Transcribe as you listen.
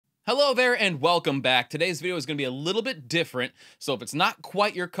Hello there and welcome back. Today's video is going to be a little bit different, so if it's not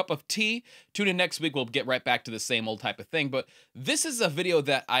quite your cup of tea, tune in next week. We'll get right back to the same old type of thing, but this is a video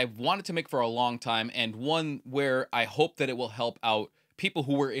that I've wanted to make for a long time and one where I hope that it will help out people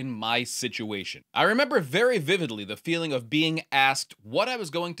who were in my situation. I remember very vividly the feeling of being asked what I was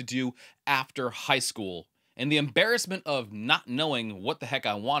going to do after high school and the embarrassment of not knowing what the heck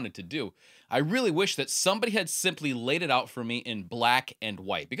I wanted to do. I really wish that somebody had simply laid it out for me in black and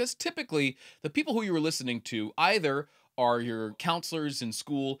white, because typically the people who you were listening to either are your counselors in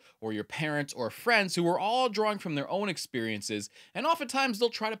school or your parents or friends who are all drawing from their own experiences, and oftentimes they'll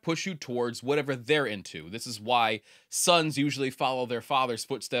try to push you towards whatever they're into. This is why sons usually follow their father's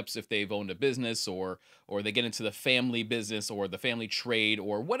footsteps if they've owned a business or they get into the family business or the family trade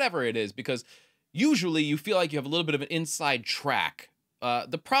or whatever it is, because usually you feel like you have a little bit of an inside track.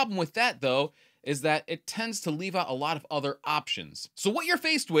 The problem with that, though, is that it tends to leave out a lot of other options. So what you're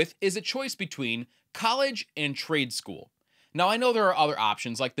faced with is a choice between college and trade school. Now, I know there are other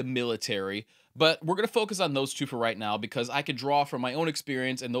options like the military, but we're going to focus on those two for right now because I could draw from my own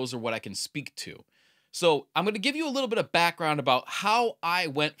experience and those are what I can speak to. So I'm going to give you a little bit of background about how I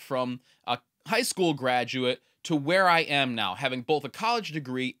went from a high school graduate to where I am now, having both a college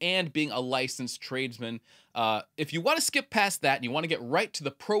degree and being a licensed tradesman. If you want to skip past that and you want to get right to the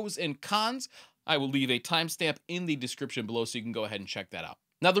pros and cons, I will leave a timestamp in the description below so you can go ahead and check that out.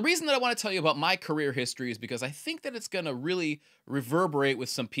 Now, the reason that I want to tell you about my career history is because I think that it's going to really reverberate with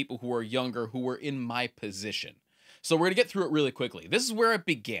some people who are younger who were in my position. So we're going to get through it really quickly. This is where it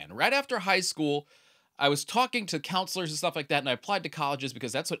began. Right after high school, I was talking to counselors and stuff like that, and I applied to colleges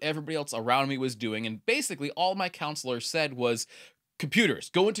because that's what everybody else around me was doing. And basically, all my counselor said was,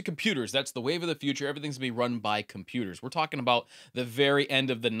 computers, go into computers. That's the wave of the future. Everything's gonna be run by computers. We're talking about the very end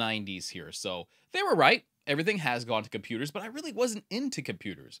of the 90s here. So they were right. Everything has gone to computers, but I really wasn't into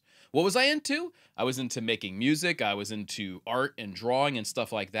computers. What was I into? I was into making music. I was into art and drawing and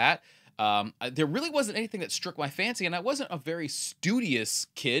stuff like that. There really wasn't anything that struck my fancy, and I wasn't a very studious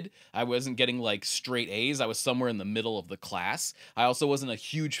kid. I wasn't getting like straight A's. I was somewhere in the middle of the class. I also wasn't a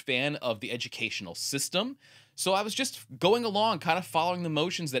huge fan of the educational system. So I was just going along, kind of following the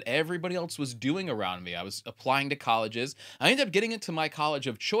motions that everybody else was doing around me. I was applying to colleges. I ended up getting into my college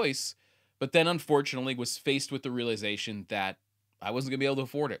of choice, but then unfortunately was faced with the realization that I wasn't going to be able to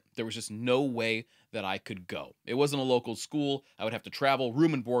afford it. There was just no way that I could go. It wasn't a local school. I would have to travel,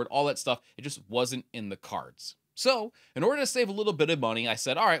 room and board, all that stuff. It just wasn't in the cards. So in order to save a little bit of money, I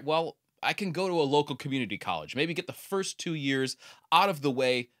said, all right, well, I can go to a local community college, maybe get the first 2 years out of the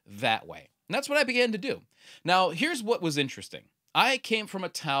way that way. And that's what I began to do. Now, here's what was interesting. I came from a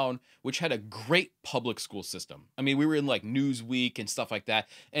town which had a great public school system. I mean, we were in like Newsweek and stuff like that,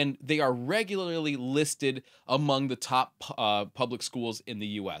 and they are regularly listed among the top public schools in the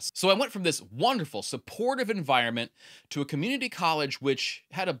US. So I went from this wonderful, supportive environment to a community college which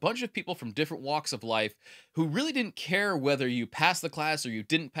had a bunch of people from different walks of life who really didn't care whether you passed the class or you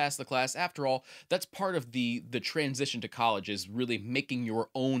didn't pass the class. After all, that's part of the transition to college, is really making your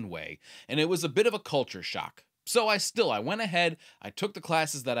own way. And it was a bit of a culture shock. So I went ahead, I took the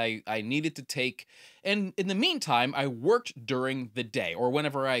classes that I needed to take, and in the meantime, I worked during the day or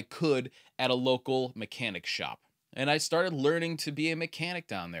whenever I could at a local mechanic shop. And I started learning to be a mechanic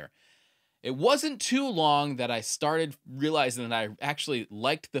down there. It wasn't too long that I started realizing that I actually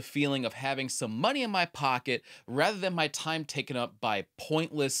liked the feeling of having some money in my pocket rather than my time taken up by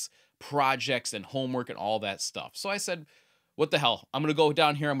pointless projects and homework and all that stuff. So I said, what the hell? I'm going to go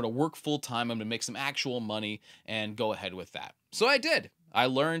down here. I'm going to work full time. I'm going to make some actual money and go ahead with that. So I did. I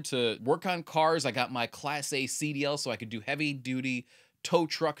learned to work on cars. I got my Class A CDL so I could do heavy duty tow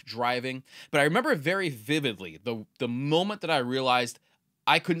truck driving. But I remember very vividly the moment that I realized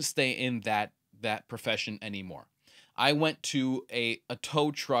I couldn't stay in that profession anymore. I went to a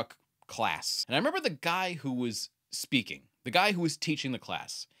tow truck class. And I remember the guy who was speaking, the guy who was teaching the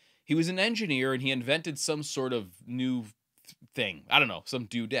class. He was an engineer and he invented some sort of new thing. I don't know, some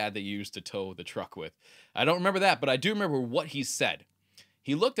doodad that you used to tow the truck with. I don't remember that, but I do remember what he said.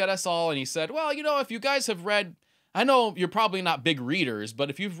 He looked at us all and he said, well, you know, if you guys have read, I know you're probably not big readers, but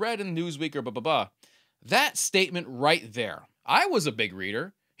if you've read in Newsweek or blah, blah, blah, that statement right there. I was a big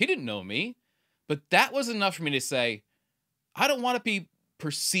reader. He didn't know me, but that was enough for me to say, I don't want to be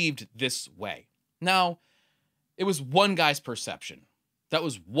perceived this way. Now, it was one guy's perception. That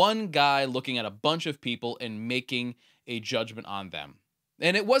was one guy looking at a bunch of people and making a judgment on them.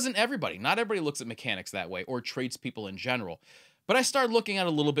 And it wasn't everybody. Not everybody looks at mechanics that way or tradespeople in general. But I started looking at it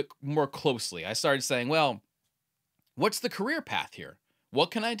a little bit more closely. I started saying, well, what's the career path here? What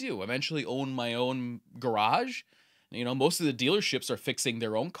can I do? Eventually own my own garage? You know, most of the dealerships are fixing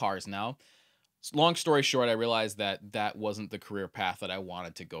their own cars now. Long story short, I realized that that wasn't the career path that I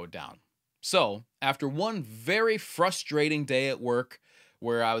wanted to go down. So, after one very frustrating day at work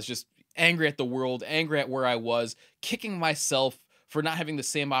where I was just angry at the world, angry at where I was, kicking myself for not having the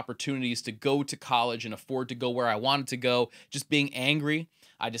same opportunities to go to college and afford to go where I wanted to go, just being angry,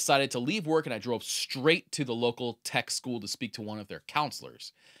 I decided to leave work and I drove straight to the local tech school to speak to one of their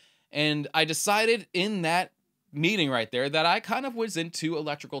counselors. And I decided in that meeting right there that I kind of was into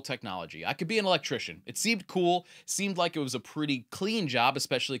electrical technology. I could be an electrician. It seemed cool, seemed like it was a pretty clean job,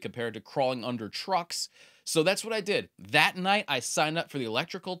 especially compared to crawling under trucks. So that's what I did. That night, I signed up for the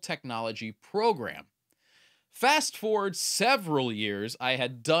electrical technology program. Fast forward several years, I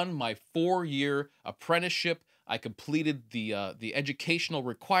had done my 4-year apprenticeship. I completed the educational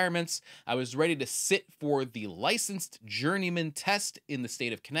requirements. I was ready to sit for the licensed journeyman test in the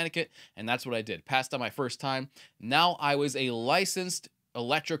state of Connecticut, and that's what I did. Passed on my first time. Now I was a licensed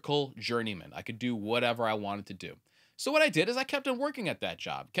electrical journeyman. I could do whatever I wanted to do. So what I did is I kept on working at that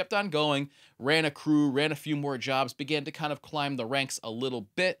job, kept on going, ran a crew, ran a few more jobs, began to kind of climb the ranks a little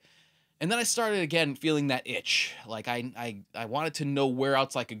bit. And then I started again feeling that itch. Like I wanted to know where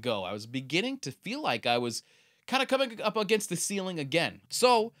else I could go. I was beginning to feel like I was kind of coming up against the ceiling again.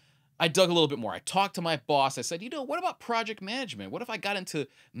 So I dug a little bit more. I talked to my boss. I said, you know, what about project management? What if I got into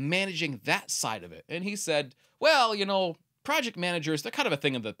managing that side of it? And he said, well, you know, project managers, they're kind of a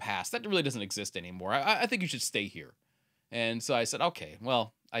thing of the past. That really doesn't exist anymore. I think you should stay here. And so I said, okay,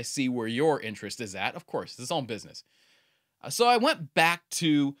 well, I see where your interest is at. Of course, it's his own business. So I went back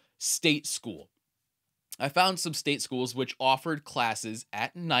to state school. I found some state schools which offered classes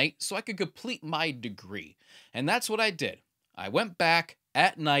at night so I could complete my degree. And that's what I did. I went back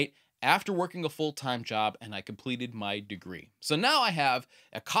at night after working a full-time job and I completed my degree. So now I have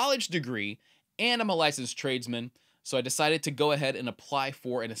a college degree and I'm a licensed tradesman. So I decided to go ahead and apply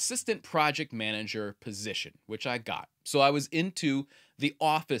for an assistant project manager position, which I got. So I was into the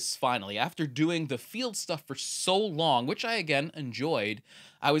office finally. After doing the field stuff for so long, which I again enjoyed,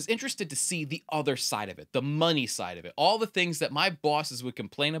 I was interested to see the other side of it, the money side of it. All the things that my bosses would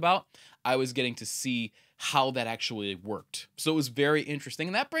complain about, I was getting to see how that actually worked. So it was very interesting.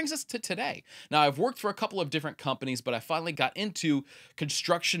 And that brings us to today. Now, I've worked for a couple of different companies, but I finally got into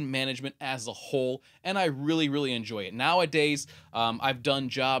construction management as a whole, and I really, really enjoy it. Nowadays, I've done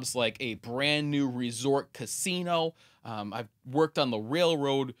jobs like a brand new resort casino. I've worked on the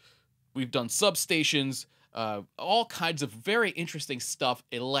railroad. We've done substations, all kinds of very interesting stuff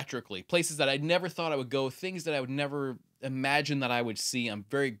electrically. Places that I never thought I would go, things that I would never imagine that I would see. I'm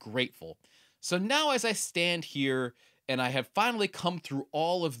very grateful. So now as I stand here and I have finally come through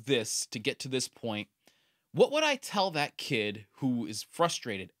all of this to get to this point, what would I tell that kid who is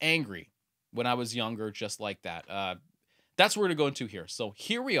frustrated, angry when I was younger, just like that? That's what we're going to go into here. So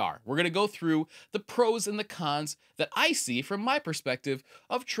here we are. We're going to go through the pros and the cons that I see from my perspective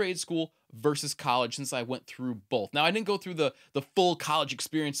of trade school versus college, since I went through both. Now, I didn't go through the full college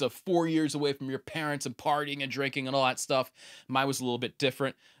experience of 4 years away from your parents and partying and drinking and all that stuff. Mine was a little bit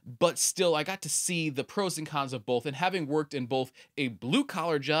different, but still, I got to see the pros and cons of both. And having worked in both a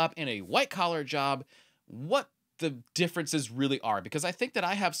blue-collar job and a white-collar job, what the differences really are, because I think that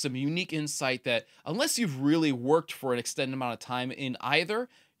I have some unique insight that unless you've really worked for an extended amount of time in either,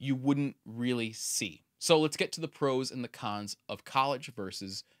 you wouldn't really see. So let's get to the pros and the cons of college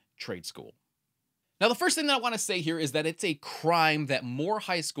versus trade school. Now, the first thing that I want to say here is that it's a crime that more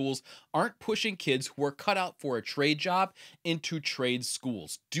high schools aren't pushing kids who are cut out for a trade job into trade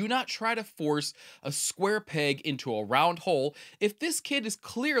schools. Do not try to force a square peg into a round hole if this kid is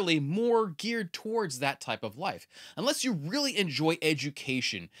clearly more geared towards that type of life. Unless you really enjoy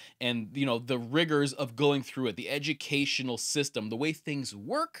education and, you know, the rigors of going through it, the educational system, the way things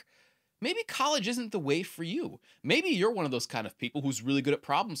work, maybe college isn't the way for you. Maybe you're one of those kind of people who's really good at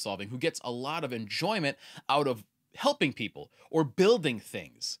problem solving, who gets a lot of enjoyment out of helping people or building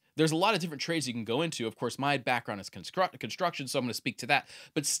things. There's a lot of different trades you can go into. Of course, my background is construction, so I'm going to speak to that.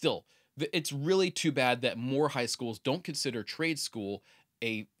 But still, it's really too bad that more high schools don't consider trade school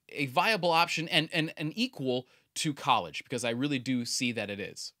a viable option and equal to college, because I really do see that it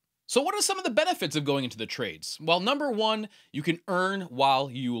is. So what are some of the benefits of going into the trades? Well, number one, you can earn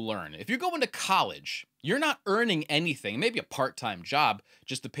while you learn. If you're going to college, you're not earning anything, maybe a part-time job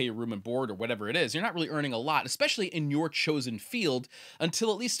just to pay your room and board or whatever it is. You're not really earning a lot, especially in your chosen field,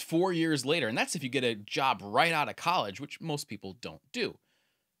 until at least 4 years later. And that's if you get a job right out of college, which most people don't do.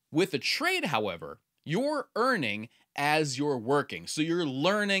 With a trade, however, you're earning as you're working. So you're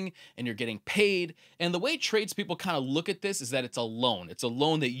learning and you're getting paid. And the way tradespeople kind of look at this is that it's a loan. It's a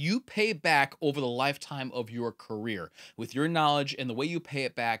loan that you pay back over the lifetime of your career with your knowledge, and the way you pay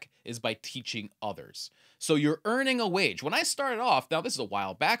it back is by teaching others. So you're earning a wage. When I started off, now this is a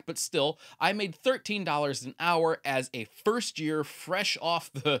while back, but still, I made $13 an hour as a first year, fresh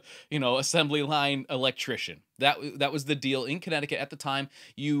off the, assembly line electrician. That was the deal in Connecticut at the time.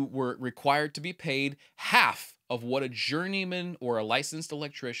 You were required to be paid half of what a journeyman or a licensed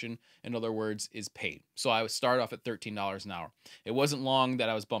electrician, in other words, is paid. So I started off at $13 an hour. It wasn't long that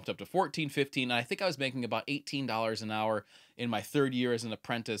I was bumped up to $14, $15, and I think I was making about $18 an hour in my third year as an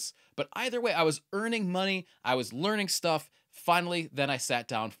apprentice. But either way, I was earning money, I was learning stuff. Finally, then I sat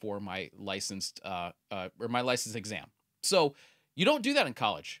down for my license exam. So you don't do that in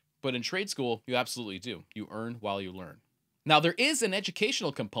college, but in trade school, you absolutely do. You earn while you learn. Now, there is an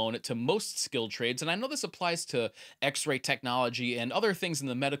educational component to most skilled trades, and I know this applies to X-ray technology and other things in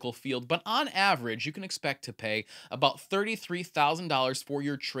the medical field, but on average, you can expect to pay about $33,000 for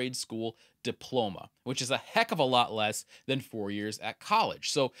your trade school diploma, which is a heck of a lot less than 4 years at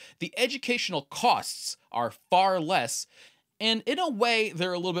college. So the educational costs are far less, and in a way,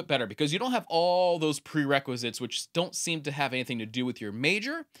 they're a little bit better because you don't have all those prerequisites, which don't seem to have anything to do with your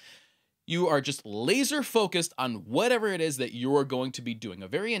major. You are just laser focused on whatever it is that you're going to be doing. A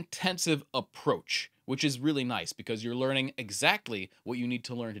very intensive approach, which is really nice because you're learning exactly what you need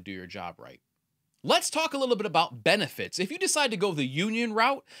to learn to do your job right. Let's talk a little bit about benefits. If you decide to go the union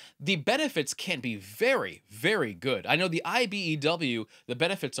route, the benefits can be very, very good. I know the IBEW, the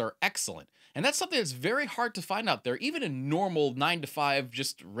benefits are excellent. And that's something that's very hard to find out there, even in normal 9-to-5,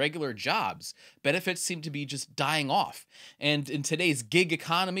 just regular jobs. Benefits seem to be just dying off. And in today's gig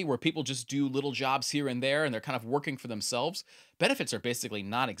economy, where people just do little jobs here and there, and they're kind of working for themselves, benefits are basically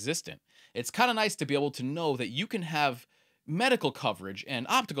non-existent. It's kind of nice to be able to know that you can have medical coverage and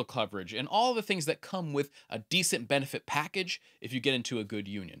optical coverage and all the things that come with a decent benefit package if you get into a good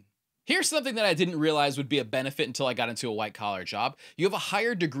union. Here's something that I didn't realize would be a benefit until I got into a white-collar job. You have a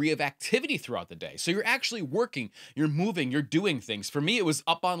higher degree of activity throughout the day. So you're actually working, you're moving, you're doing things. For me, it was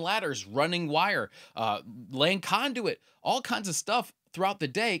up on ladders, running wire, laying conduit, all kinds of stuff throughout the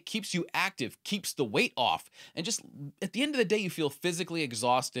day keeps you active, keeps the weight off. And just at the end of the day, you feel physically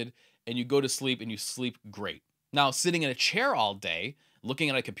exhausted and you go to sleep and you sleep great. Now, sitting in a chair all day, looking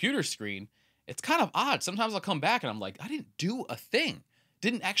at a computer screen, it's kind of odd. Sometimes I'll come back and I'm like, I didn't do a thing.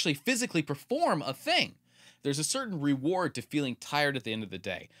 Didn't actually physically perform a thing. There's a certain reward to feeling tired at the end of the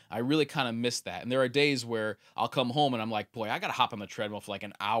day. I really kind of miss that. And there are days where I'll come home and I'm like, boy, I got to hop on the treadmill for like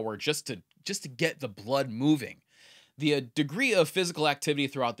an hour just to get the blood moving. The degree of physical activity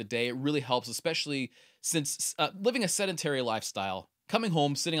throughout the day, it really helps, especially since living a sedentary lifestyle. Coming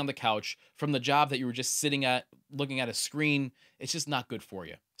home, sitting on the couch from the job that you were just sitting at, looking at a screen, it's just not good for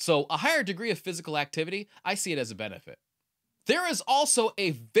you. So a higher degree of physical activity, I see it as a benefit. There is also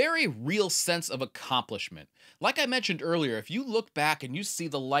a very real sense of accomplishment. Like I mentioned earlier, if you look back and you see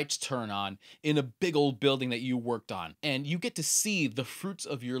the lights turn on in a big old building that you worked on, and you get to see the fruits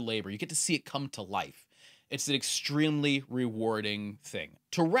of your labor, you get to see it come to life. It's an extremely rewarding thing.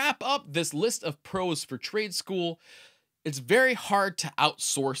 To wrap up this list of pros for trade school, it's very hard to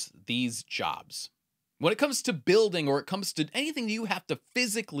outsource these jobs. When it comes to building or it comes to anything that you have to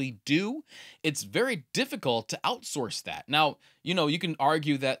physically do, it's very difficult to outsource that. Now, you can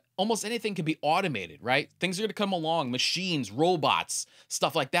argue that almost anything can be automated, right? Things are going to come along, machines, robots,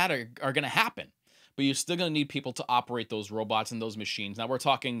 stuff like that are going to happen. But you're still going to need people to operate those robots and those machines. Now, we're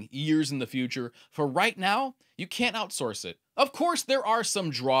talking years in the future. For right now, you can't outsource it. Of course, there are some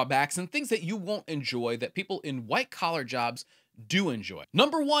drawbacks and things that you won't enjoy that people in white-collar jobs do enjoy.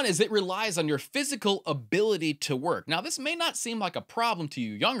 Number one is it relies on your physical ability to work. Now, this may not seem like a problem to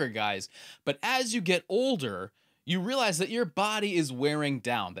you younger guys, but as you get older, you realize that your body is wearing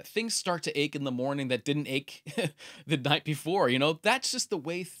down, that things start to ache in the morning that didn't ache the night before. That's just the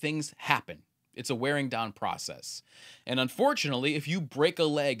way things happen. It's a wearing down process. And unfortunately, if you break a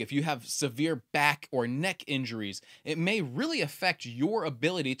leg, if you have severe back or neck injuries, it may really affect your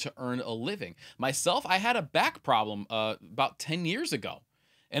ability to earn a living. Myself, I had a back problem about 10 years ago,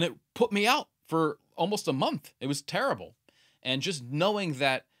 and it put me out for almost a month. It was terrible. And just knowing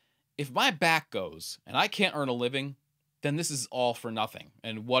that if my back goes and I can't earn a living, then this is all for nothing.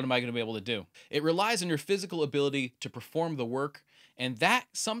 And what am I going to be able to do? It relies on your physical ability to perform the work, and that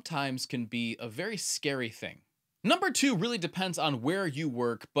sometimes can be a very scary thing. Number two really depends on where you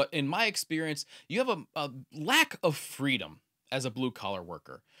work, but in my experience, you have a lack of freedom as a blue-collar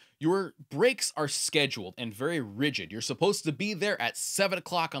worker. Your breaks are scheduled and very rigid. You're supposed to be there at 7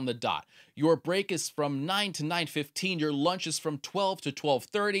 o'clock on the dot. Your break is from 9 to 9:15. Your lunch is from 12 to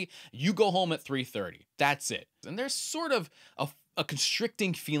 12:30. You go home at 3:30. That's it. And there's sort of a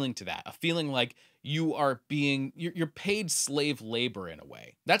constricting feeling to that, a feeling like you're paid slave labor in a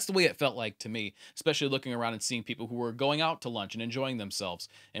way. That's the way it felt like to me, especially looking around and seeing people who were going out to lunch and enjoying themselves.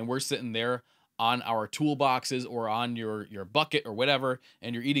 And we're sitting there on our toolboxes or on your bucket or whatever,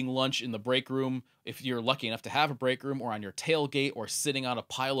 and you're eating lunch in the break room, if you're lucky enough to have a break room, or on your tailgate, or sitting on a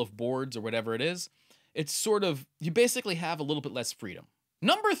pile of boards or whatever it is. It's sort of, you basically have a little bit less freedom.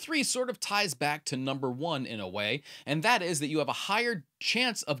 Number 3 sort of ties back to number 1 in a way, and that is that you have a higher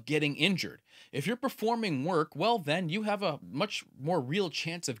chance of getting injured. If you're performing work, well, then you have a much more real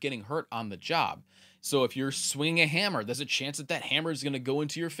chance of getting hurt on the job. So if you're swinging a hammer, there's a chance that that hammer is going to go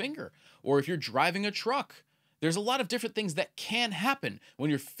into your finger. Or if you're driving a truck, there's a lot of different things that can happen when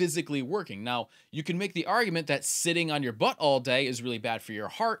you're physically working. Now, you can make the argument that sitting on your butt all day is really bad for your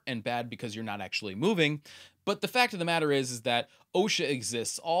heart and bad because you're not actually moving. But the fact of the matter is that OSHA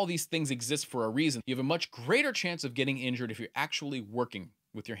exists. All these things exist for a reason. You have a much greater chance of getting injured if you're actually working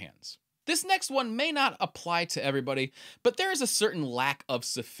with your hands. This next one may not apply to everybody, but there is a certain lack of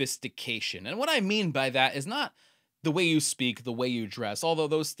sophistication. And what I mean by that is not the way you speak, the way you dress, although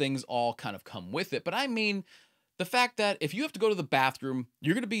those things all kind of come with it. But I mean the fact that if you have to go to the bathroom,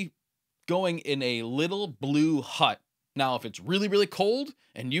 you're going to be going in a little blue hut. Now, if it's really, really cold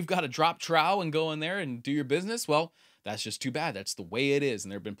and you've got to drop trowel and go in there and do your business, well, that's just too bad. That's the way it is.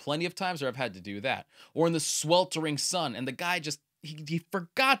 And there have been plenty of times where I've had to do that. Or in the sweltering sun, and the guy just, he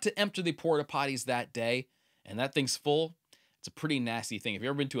forgot to empty the porta potties that day, and that thing's full. It's a pretty nasty thing. If you've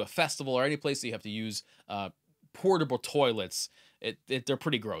ever been to a festival or any place that you have to use portable toilets, they're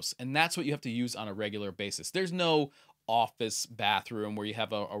pretty gross. And that's what you have to use on a regular basis. There's no office bathroom where you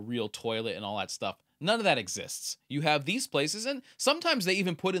have a real toilet and all that stuff. None of that exists. You have these places, and sometimes they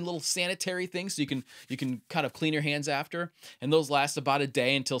even put in little sanitary things so you can kind of clean your hands after, and those last about a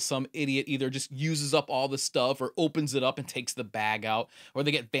day until some idiot either just uses up all the stuff or opens it up and takes the bag out, or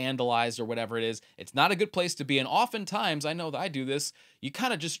they get vandalized or whatever it is. It's not a good place to be, and oftentimes, I know that I do this, you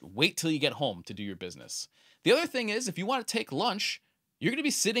kind of just wait till you get home to do your business. The other thing is, if you want to take lunch, you're going to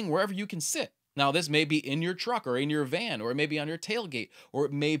be sitting wherever you can sit. Now, this may be in your truck or in your van, or it may be on your tailgate, or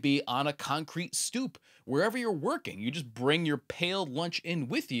it may be on a concrete stoop. Wherever you're working, you just bring your pailed lunch in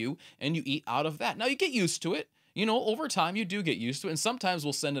with you and you eat out of that. Now, you get used to it. You know, over time, you do get used to it. And sometimes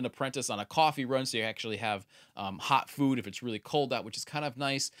we'll send an apprentice on a coffee run so you actually have hot food if it's really cold out, which is kind of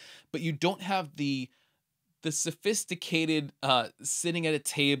nice. But you don't have the sophisticated sitting at a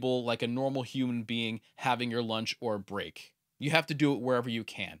table like a normal human being having your lunch or break. You have to do it wherever you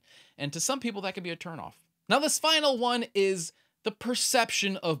can. And to some people, that can be a turnoff. Now, this final one is the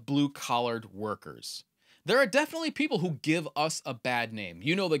perception of blue-collared workers. There are definitely people who give us a bad name.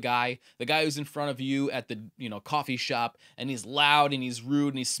 You know the guy who's in front of you at the, coffee shop, and he's loud and he's rude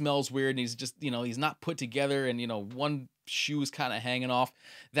and he smells weird and he's just, he's not put together and, one shoe is kind of hanging off,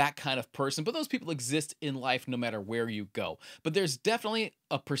 that kind of person. But those people exist in life no matter where you go. But there's definitely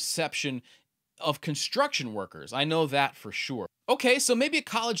a perception of construction workers. I know that for sure. Okay, so maybe a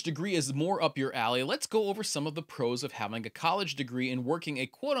college degree is more up your alley. Let's go over some of the pros of having a college degree and working a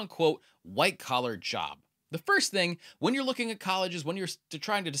quote-unquote white-collar job. The first thing, when you're looking at colleges, when you're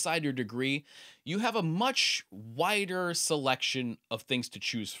trying to decide your degree, you have a much wider selection of things to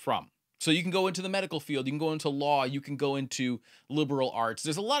choose from. So you can go into the medical field, you can go into law, you can go into liberal arts.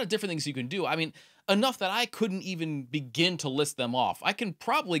 There's a lot of different things you can do. I mean, enough that I couldn't even begin to list them off. I can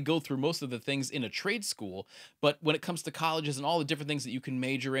probably go through most of the things in a trade school, but when it comes to colleges and all the different things that you can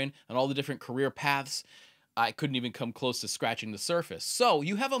major in and all the different career paths, I couldn't even come close to scratching the surface. So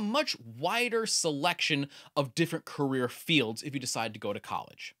you have a much wider selection of different career fields if you decide to go to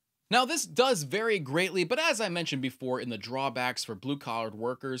college. Now, this does vary greatly, but as I mentioned before in the drawbacks for blue-collared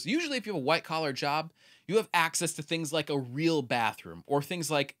workers, usually if you have a white-collar job, you have access to things like a real bathroom or things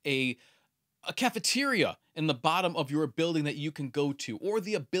like a cafeteria in the bottom of your building that you can go to, or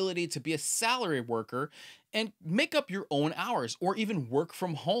the ability to be a salary worker and make up your own hours or even work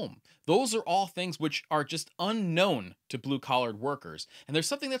from home. Those are all things which are just unknown to blue-collared workers. And there's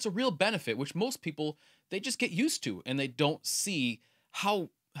something that's a real benefit, which most people, they just get used to, and they don't see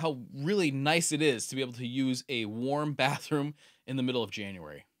how really nice it is to be able to use a warm bathroom in the middle of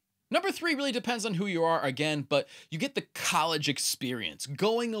January. Number 3 really depends on who you are again, but you get the college experience,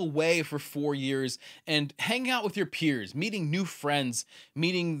 going away for 4 years and hanging out with your peers, meeting new friends,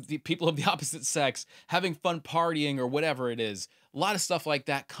 meeting the people of the opposite sex, having fun partying or whatever it is, a lot of stuff like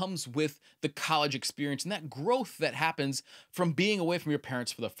that comes with the college experience and that growth that happens from being away from your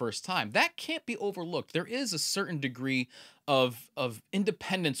parents for the first time. That can't be overlooked. There is a certain degree of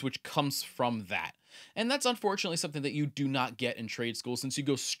independence which comes from that. And that's unfortunately something that you do not get in trade school since you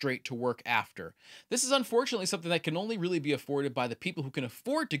go straight to work after. This is unfortunately something that can only really be afforded by the people who can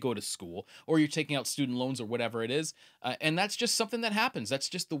afford to go to school, or you're taking out student loans or whatever it is. And that's just something that happens. That's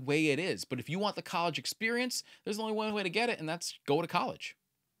just the way it is. But if you want the college experience, there's only one way to get it, and that's go to college.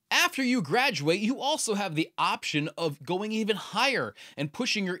 After you graduate, you also have the option of going even higher and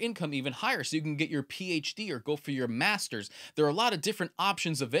pushing your income even higher so you can get your PhD or go for your master's. There are a lot of different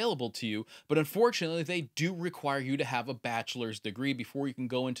options available to you, but unfortunately, they do require you to have a bachelor's degree before you can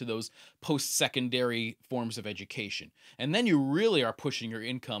go into those post-secondary forms of education. And then you really are pushing your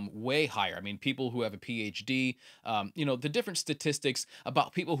income way higher. I mean, people who have a PhD, the different statistics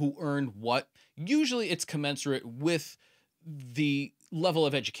about people who earn what, usually it's commensurate with the level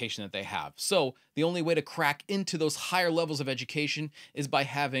of education that they have. So the only way to crack into those higher levels of education is by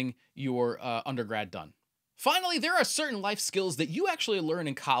having your undergrad done. Finally, there are certain life skills that you actually learn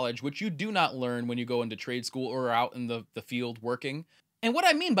in college, which you do not learn when you go into trade school or out in the field working. And what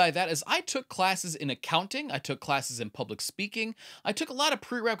I mean by that is I took classes in accounting, I took classes in public speaking, I took a lot of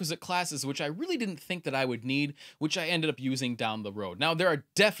prerequisite classes which I really didn't think that I would need, which I ended up using down the road. Now, there are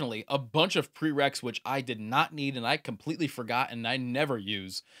definitely a bunch of prereqs which I did not need and I completely forgot and I never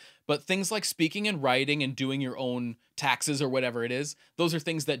use. But things like speaking and writing and doing your own taxes or whatever it is, those are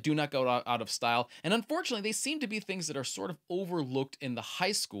things that do not go out of style. And unfortunately, they seem to be things that are sort of overlooked in the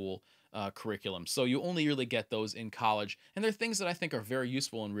high school curriculum. So you only really get those in college, and they're things that I think are very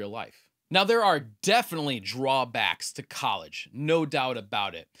useful in real life. Now, there are definitely drawbacks to college, no doubt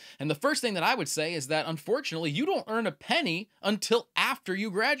about it. And the first thing that I would say is that, unfortunately, you don't earn a penny until after you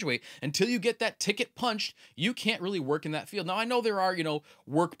graduate. Until you get that ticket punched, you can't really work in that field. Now, I know there are,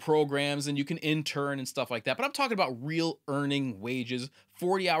 work programs and you can intern and stuff like that, but I'm talking about real earning wages,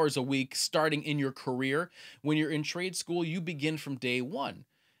 40 hours a week, starting in your career. When you're in trade school, you begin from day one.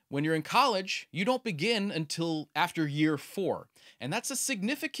 When you're in college, you don't begin until after year 4. And that's a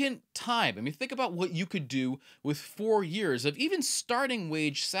significant time. I mean, think about what you could do with 4 years of even starting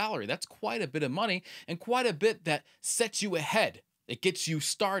wage salary. That's quite a bit of money and quite a bit that sets you ahead. It gets you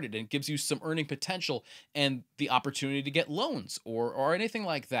started and gives you some earning potential and the opportunity to get loans or anything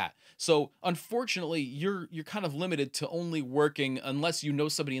like that. So unfortunately, you're kind of limited to only working unless you know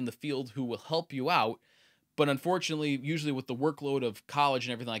somebody in the field who will help you out. But unfortunately, usually with the workload of college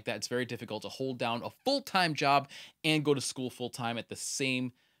and everything like that, it's very difficult to hold down a full-time job and go to school full-time at the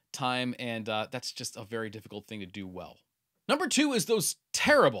same time. And that's just a very difficult thing to do well. Number 2 is those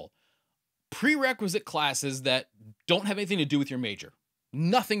terrible prerequisite classes that don't have anything to do with your major.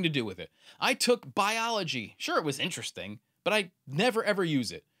 Nothing to do with it. I took biology. Sure, it was interesting, but I never ever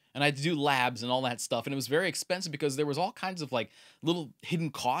use it. And I had to do labs and all that stuff. And it was very expensive because there was all kinds of little hidden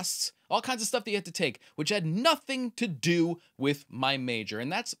costs, all kinds of stuff that you had to take, which had nothing to do with my major.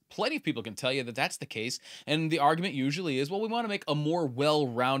 And that's plenty of people can tell you that that's the case. And the argument usually is, well, we want to make a more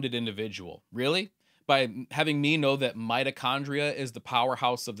well-rounded individual. Really? By having me know that mitochondria is the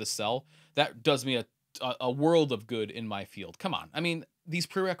powerhouse of the cell, that does me a world of good in my field. Come on. I mean, these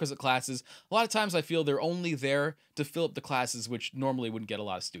prerequisite classes, a lot of times I feel they're only there to fill up the classes which normally wouldn't get a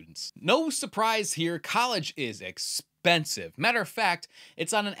lot of students. No surprise here, college is expensive. Matter of fact,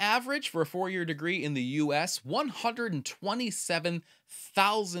 it's on an average for a 4-year degree in the US,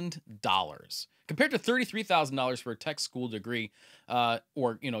 $127,000 compared to $33,000 for a tech school degree or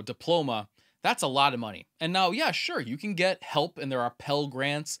diploma. That's a lot of money. And now, yeah, sure, you can get help and there are Pell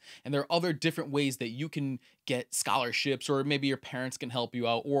Grants and there are other different ways that you can get scholarships or maybe your parents can help you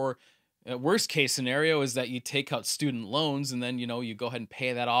out. Or worst case scenario is that you take out student loans and then, you go ahead and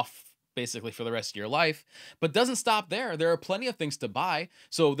pay that off basically for the rest of your life. But it doesn't stop there. There are plenty of things to buy.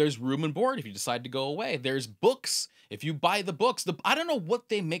 So there's room and board if you decide to go away. There's books. If you buy the books, I don't know what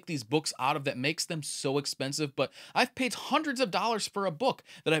they make these books out of that makes them so expensive, but I've paid hundreds of dollars for a book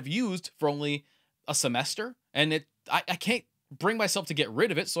that I've used for only a semester, and I can't bring myself to get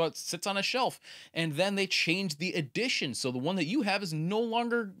rid of it, so it sits on a shelf. And then they change the edition, so the one that you have is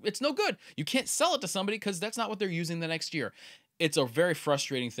it's no good. You can't sell it to somebody because that's not what they're using the next year. It's a very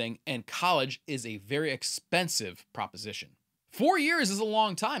frustrating thing, and college is a very expensive proposition. 4 years is a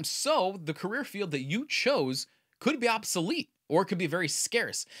long time, so the career field that you chose could be obsolete or it could be very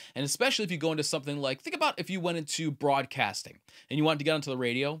scarce. And especially if you go into something like, think about if you went into broadcasting and you wanted to get onto the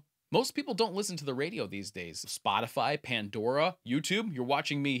radio. Most people don't listen to the radio these days. Spotify, Pandora, YouTube, you're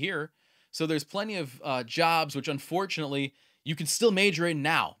watching me here. So there's plenty of jobs which unfortunately you can still major in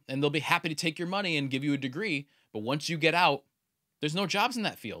now and they'll be happy to take your money and give you a degree. But once you get out, There's no jobs in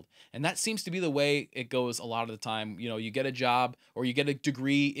that field. And that seems to be the way it goes a lot of the time. You know, you get a job or you get a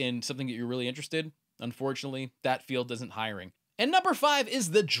degree in something that you're really interested. Unfortunately, that field isn't hiring. And number 5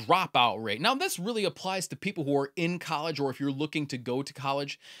 is the dropout rate. Now, this really applies to people who are in college or if you're looking to go to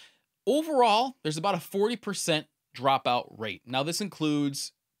college. Overall, there's about a 40% dropout rate. Now, this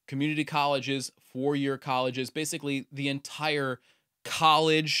includes community colleges, four-year colleges, basically the entire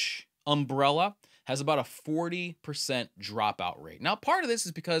college umbrella has about a 40% dropout rate. Now, part of this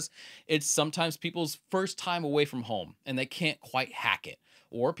is because it's sometimes people's first time away from home and they can't quite hack it.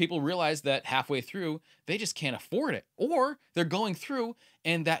 Or people realize that halfway through, they just can't afford it. Or they're going through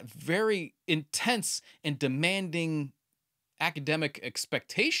and that very intense and demanding academic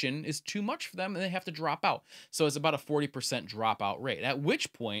expectation is too much for them and they have to drop out. So it's about a 40% dropout rate. At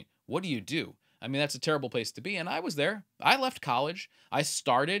which point, what do? I mean, that's a terrible place to be. And I was there. I left college. I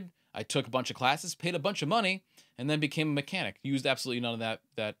took a bunch of classes, paid a bunch of money, and then became a mechanic. Used absolutely none of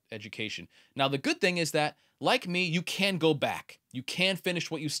that education. Now, the good thing is that, like me, you can go back. You can finish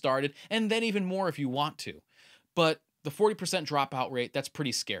what you started, and then even more if you want to. But the 40% dropout rate, that's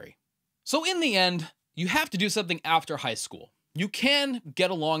pretty scary. So in the end, you have to do something after high school. You can get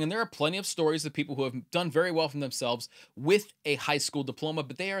along, and there are plenty of stories of people who have done very well for themselves with a high school diploma,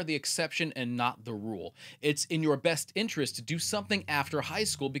 but they are the exception and not the rule. It's in your best interest to do something after high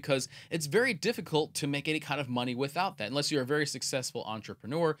school because it's very difficult to make any kind of money without that, unless you're a very successful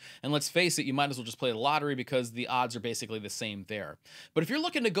entrepreneur. And let's face it, you might as well just play the lottery because the odds are basically the same there. But if you're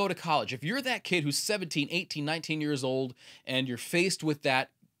looking to go to college, if you're that kid who's 17, 18, 19 years old, and you're faced with that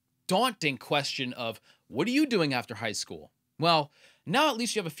daunting question of, what are you doing after high school? Well, now at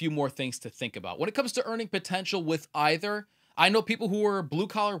least you have a few more things to think about. When it comes to earning potential with either, I know people who are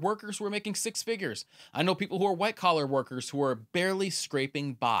blue-collar workers who are making 6 figures. I know people who are white-collar workers who are barely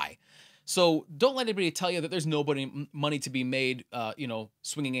scraping by. So don't let anybody tell you that there's nobody money to be made,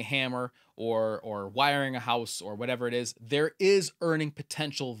 swinging a hammer or wiring a house or whatever it is. There is earning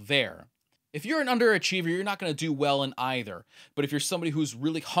potential there. If you're an underachiever, you're not going to do well in either. But if you're somebody who's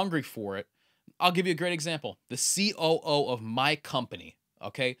really hungry for it, I'll give you a great example. The COO of my company,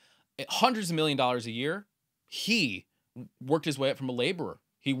 okay, hundreds of $1 millions a year, he worked his way up from a laborer.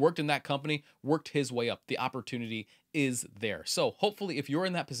 He worked in that company, worked his way up. The opportunity is there. So hopefully if you're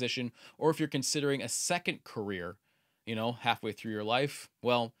in that position or if you're considering a second career, halfway through your life,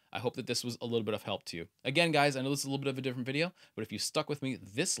 well, I hope that this was a little bit of help to you. Again, guys, I know this is a little bit of a different video, but if you stuck with me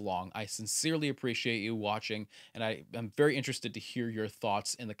this long, I sincerely appreciate you watching, and I am very interested to hear your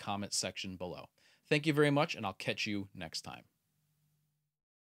thoughts in the comments section below. Thank you very much, and I'll catch you next time.